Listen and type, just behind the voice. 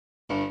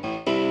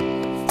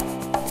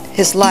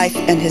his life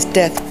and his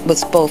death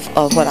was both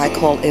what I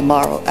call a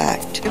moral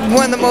act.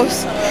 One of the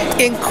most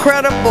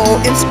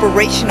incredible,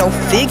 inspirational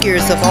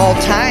figures of all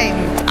time.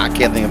 I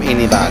can't think of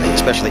anybody,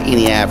 especially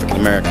any African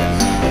American,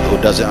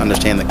 who doesn't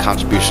understand the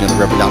contribution of the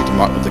Reverend Dr.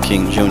 Martin Luther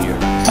King Jr.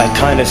 I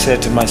kind of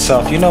said to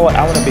myself, you know what,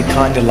 I want to be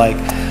kind of like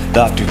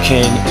Dr.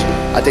 King.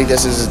 I think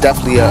this is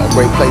definitely a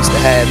great place to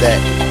have that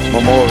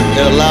memorial.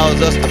 It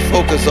allows us to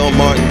focus on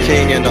Martin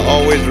King and to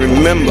always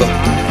remember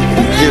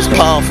his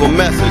powerful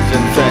message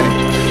and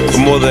things. But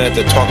more than that,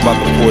 to talk about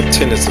the 4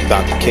 tenets of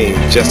Dr. King: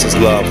 justice,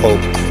 love, hope,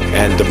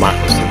 and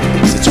democracy.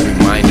 It's a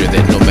reminder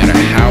that no matter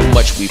how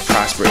much we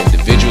prosper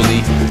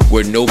individually,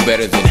 we're no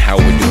better than how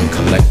we're doing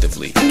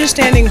collectively.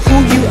 Understanding who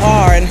you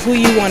are and who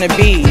you want to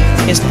be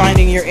is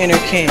finding your inner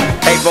king.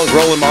 Hey folks,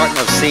 Roland Martin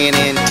of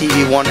CNN,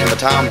 TVOne, and the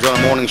Tom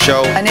Joyner Morning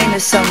Show. My name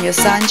is Sonia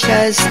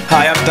Sanchez.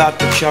 Hi, I'm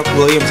Dr. Chuck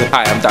Williams.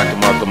 Hi, I'm Dr.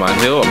 Marc Lamont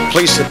Hill.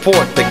 Please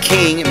support the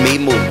KingME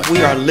movement.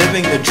 We are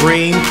living the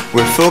dream.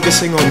 We're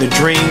focusing on the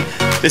dream.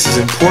 This is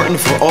important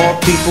for all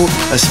people,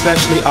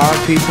 especially our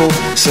people.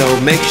 So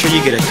make sure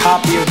you get a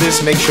copy of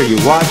this. Make sure you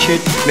watch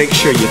it. Make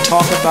sure you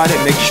talk about it.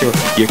 Make sure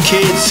your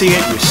kids see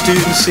it, your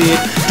students see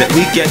it, that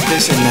we get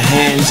this in the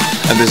hands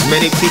of as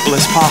many people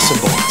as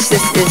possible.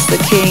 This is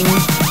the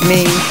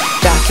KingME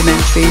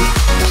documentary.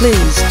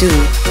 Please do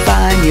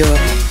find your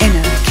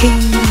inner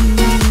king.